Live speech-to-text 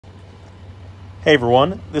Hey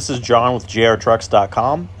everyone, this is John with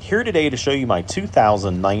JRTrucks.com, here today to show you my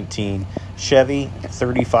 2019 Chevy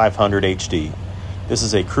 3500 HD. This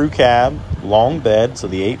is a crew cab, long bed, so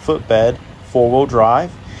the 8-foot bed, 4-wheel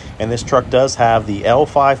drive, and this truck does have the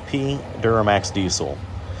L5P Duramax diesel.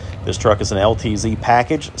 This truck is an LTZ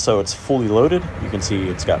package, so it's fully loaded. You can see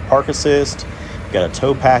it's got park assist, you've got a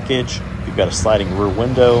tow package, you've got a sliding rear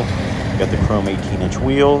window, you've got the chrome 18-inch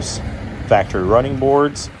wheels, factory running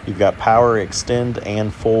boards, you've got power extend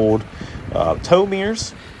and fold tow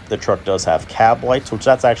mirrors. The truck does have cab lights, which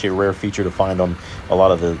that's actually a rare feature to find on a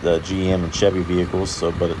lot of the GM and Chevy vehicles,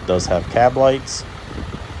 but it does have cab lights,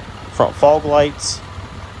 front fog lights,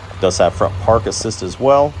 it does have front park assist as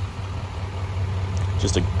well.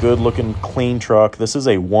 Just a good looking clean truck. This is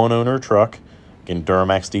a one owner truck, again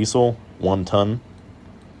Duramax diesel, 1 ton.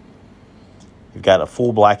 You've got a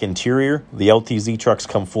full black interior. The LTZ trucks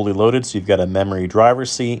come fully loaded, so you've got a memory driver's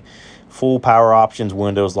seat, full power options,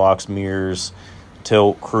 windows, locks, mirrors,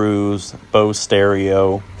 tilt, cruise, Bose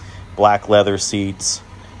stereo, black leather seats.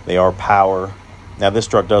 They are power. Now this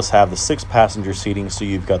truck does have the 6-passenger seating, so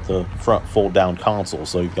you've got the front fold down console.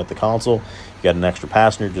 So you've got the console, you've got an extra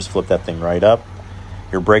passenger, just flip that thing right up.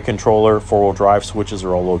 Your brake controller, 4-wheel drive switches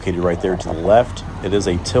are all located right there to the left. It is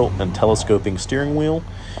a tilt and telescoping steering wheel.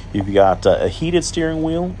 You've got a heated steering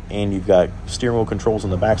wheel, and you've got steering wheel controls on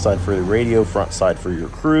the back side for the radio, front side for your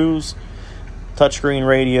cruise, touchscreen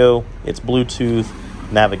radio, it's Bluetooth,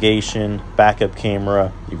 navigation, backup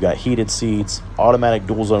camera, you've got heated seats, automatic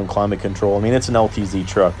dual zone climate control. I mean, it's an LTZ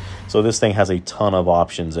truck, so this thing has a ton of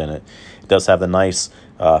options in it. It does have the nice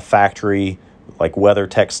factory like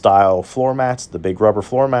WeatherTech style floor mats, the big rubber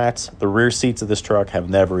floor mats. The rear seats of this truck have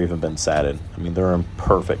never even been satted. I mean, they're in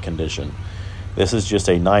perfect condition. This is just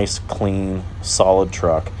a nice, clean, solid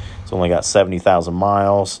truck. It's only got 70,000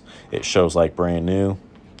 miles. It shows like brand new.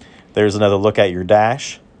 There's another look at your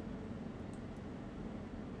dash.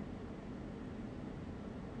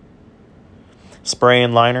 Spray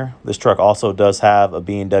and liner. This truck also does have a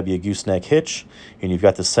B&W gooseneck hitch, and you've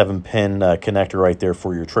got the 7-pin connector right there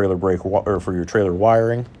for your trailer brake or for your trailer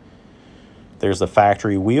wiring. There's the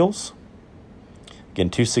factory wheels. Again,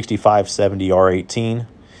 265/70 R18.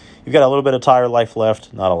 You've got a little bit of tire life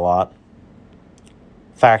left, not a lot.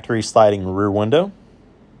 Factory sliding rear window.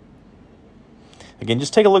 Again,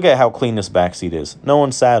 just take a look at how clean this back seat is. No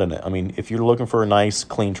one sat in it. I mean, if you're looking for a nice,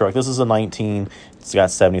 clean truck, this is a 19. It's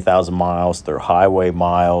got 70,000 miles. They're highway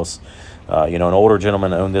miles. You know, an older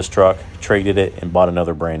gentleman owned this truck, traded it, and bought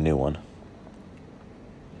another brand new one.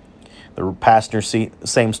 The passenger seat,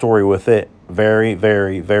 same story with it. Very,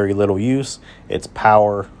 very, very little use. It's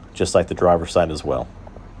power, just like the driver's side as well.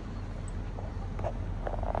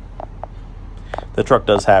 The truck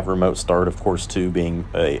does have remote start, of course, too, being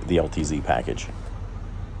the LTZ package.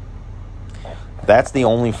 That's the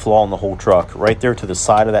only flaw in the whole truck. Right there to the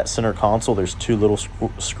side of that center console, there's 2 little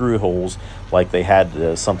screw holes like they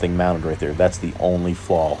had something mounted right there. That's the only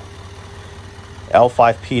flaw.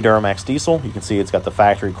 L5P Duramax diesel. You can see it's got the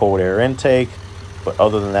factory cold air intake. But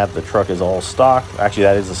other than that, the truck is all stock. Actually,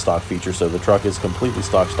 that is a stock feature. So the truck is completely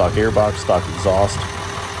stock airbox, stock exhaust.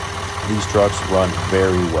 These trucks run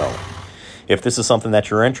very well. If this is something that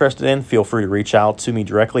you're interested in, feel free to reach out to me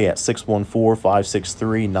directly at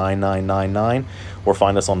 614-563-9999 or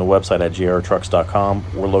find us on the website at JRTrucks.com.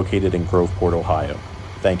 We're located in Groveport, Ohio.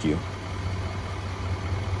 Thank you.